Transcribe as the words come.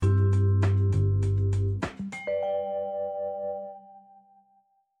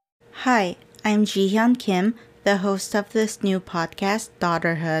Hi, I'm Jihyun Kim, the host of this new podcast,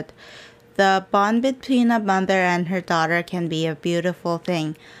 Daughterhood. The bond between a mother and her daughter can be a beautiful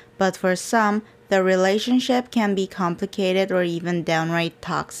thing, but for some, the relationship can be complicated or even downright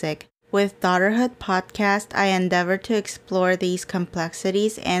toxic. With Daughterhood podcast, I endeavor to explore these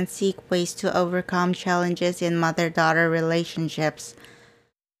complexities and seek ways to overcome challenges in mother-daughter relationships.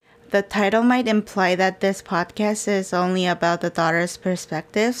 The title might imply that this podcast is only about the daughter's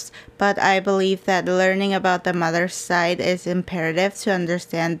perspectives, but I believe that learning about the mother's side is imperative to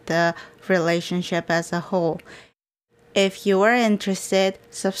understand the relationship as a whole. If you are interested,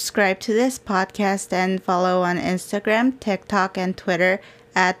 subscribe to this podcast and follow on Instagram, TikTok, and Twitter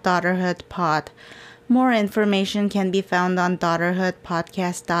at DaughterhoodPod. More information can be found on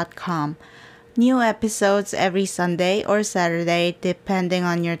daughterhoodpodcast.com. New episodes every Sunday or Saturday depending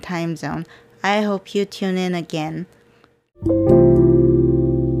on your time zone. I hope you tune in again.